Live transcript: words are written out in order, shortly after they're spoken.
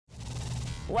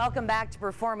Welcome back to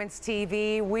Performance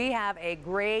TV. We have a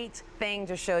great thing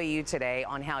to show you today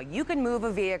on how you can move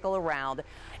a vehicle around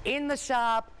in the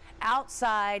shop,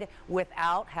 outside,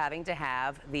 without having to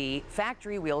have the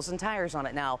factory wheels and tires on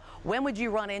it. Now, when would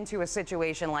you run into a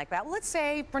situation like that? Let's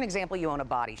say, for an example, you own a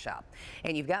body shop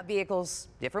and you've got vehicles,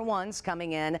 different ones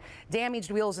coming in, damaged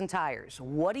wheels and tires.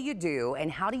 What do you do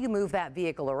and how do you move that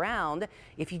vehicle around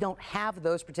if you don't have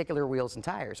those particular wheels and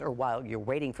tires, or while you're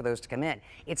waiting for those to come in?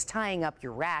 It's tying up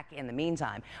your rack in the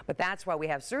meantime. But that's why we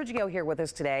have Sergio here with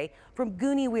us today from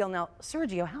GUNIWHEEL. Now,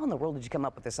 Sergio, how in the world did you come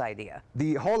up with this idea?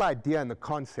 The whole idea and the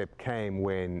concept came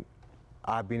when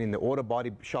I've been in the auto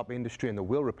body shop industry and the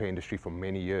wheel repair industry for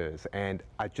many years, and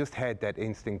I just had that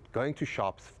instinct going to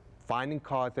shops, finding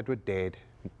cars that were dead,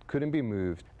 couldn't be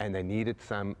moved, and they needed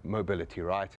some mobility,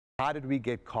 right? How did we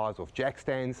get cars off jack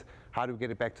stands? How do we get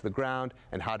it back to the ground?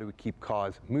 And how do we keep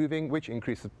cars moving, which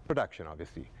increases production,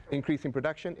 obviously. Increasing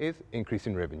production is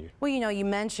increasing revenue. Well, you know, you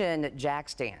mentioned jack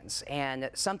stands,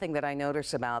 and something that I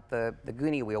notice about the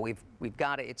GUNIWHEEL, we've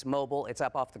got it, it's mobile, it's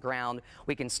up off the ground,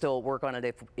 we can still work on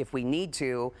it if we need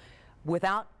to,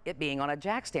 without it being on a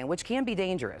jack stand, which can be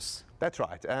dangerous. That's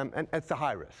right, and it's a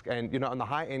high risk. And you know, on the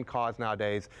high-end cars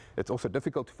nowadays, it's also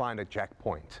difficult to find a jack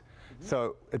point.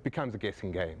 So it becomes a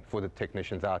guessing game for the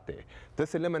technicians out there.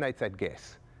 This eliminates that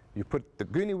guess. You put the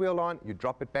GUNIWHEEL on, you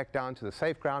drop it back down to the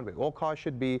safe ground where all cars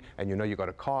should be, and you know you've got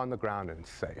a car on the ground and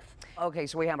it's safe. Okay,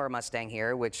 so we have our Mustang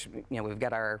here, which, you know, we've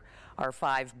got our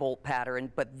 5-bolt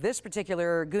pattern, but this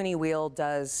particular GUNIWHEEL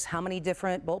does how many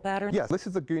different bolt patterns? Yes, this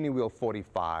is the GUNIWHEEL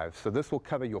 45, so this will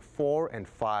cover your 4 and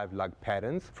 5 lug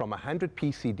patterns from 100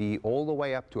 PCD all the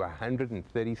way up to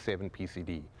 137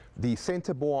 PCD. The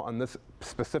center bore on this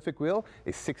specific wheel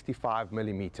is 65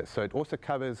 millimeters, so it also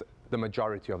covers the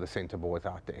majority of the center bores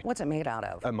out there. What's it made out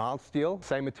of? A mild steel,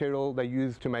 same material they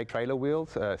use to make trailer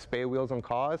wheels, spare wheels on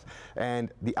cars.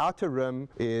 And the outer rim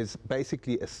is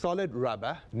basically a solid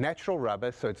rubber, natural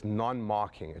rubber, so it's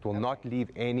non-marking. It will not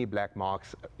leave any black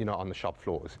marks, you know, on the shop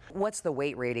floors. What's the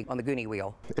weight rating on the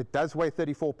GUNIWHEEL? It does weigh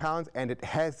 34 pounds, and it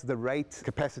has the rate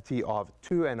capacity of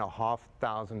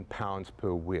 2,500 pounds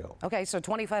per wheel. Okay, so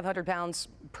 2,500 pounds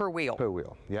per wheel. Per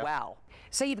wheel, yeah. Wow.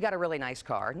 Say you've got a really nice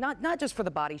car, not just for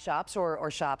the body shops or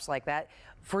shops like that,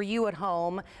 for you at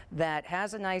home that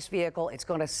has a nice vehicle, it's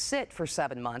going to sit for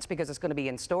 7 months because it's going to be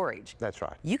in storage. That's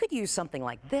right. You could use something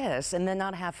like this and then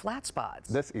not have flat spots.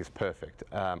 This is perfect.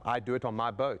 I do it on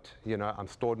my boat. You know, I'm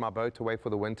stored my boat away for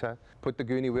the winter, put the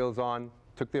GUNIWHEELs on,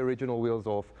 took the original wheels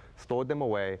off, stored them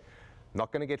away.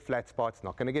 Not going to get flat spots,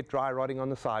 not going to get dry rotting on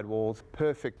the sidewalls.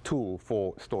 Perfect tool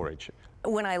for storage.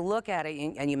 When I look at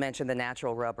it, and you mentioned the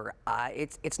natural rubber,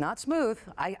 it's not smooth.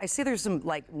 I see there's some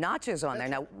like notches on there.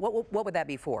 Now, what would that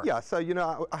be for? Yeah, so you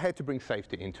know, I had to bring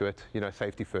safety into it, you know,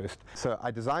 safety first. So I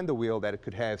designed the wheel that it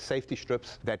could have safety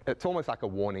strips that it's almost like a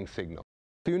warning signal.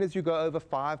 As soon as you go over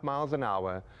 5 miles an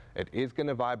hour, it is going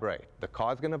to vibrate. The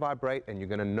car's going to vibrate, and you're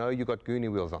going to know you got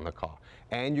GUNIWHEELs on the car.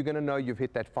 And you're going to know you've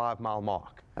hit that 5-mile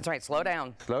mark. That's right, slow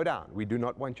down. Slow down. We do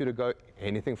not want you to go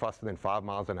anything faster than 5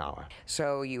 miles an hour.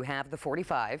 So you have the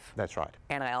 45. That's right.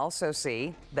 And I also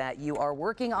see that you are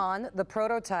working on the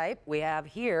prototype we have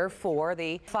here for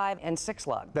the 5 and 6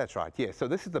 lug. That's right, yeah. So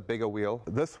this is the bigger wheel.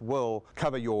 This will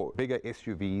cover your bigger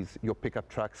SUVs, your pickup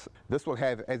trucks. This will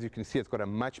have, as you can see, it's got a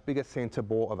much bigger center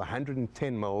bore of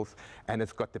 110 mils, and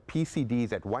it's got the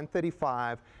PCDs at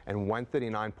 135 and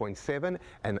 139.7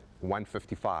 and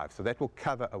 155. So that will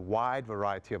cover a wide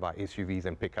variety of our SUVs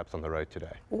and pickups on the road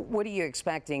today. What are you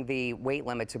expecting the weight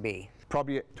limit to be?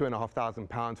 Probably 2,500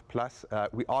 pounds plus.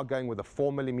 We are going with a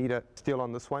 4 millimeter steel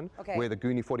on this one, where the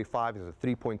GUNI 45 is a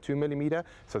 3.2 millimeter.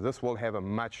 So this will have a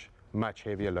much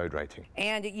heavier load rating.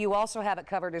 And you also have it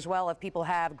covered as well if people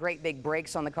have great big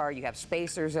brakes on the car. You have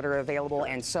spacers that are available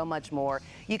and so much more.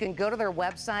 You can go to their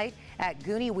website at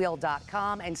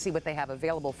GUNIWHEEL.com and see what they have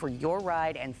available for your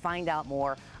ride and find out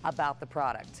more about the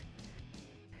product.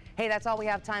 Hey, that's all we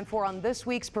have time for on this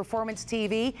week's Performance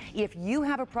TV. If you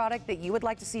have a product that you would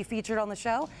like to see featured on the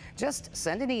show, just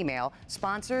send an email,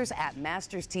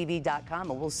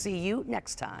 sponsors@masterstv.com, and we'll see you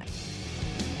next time.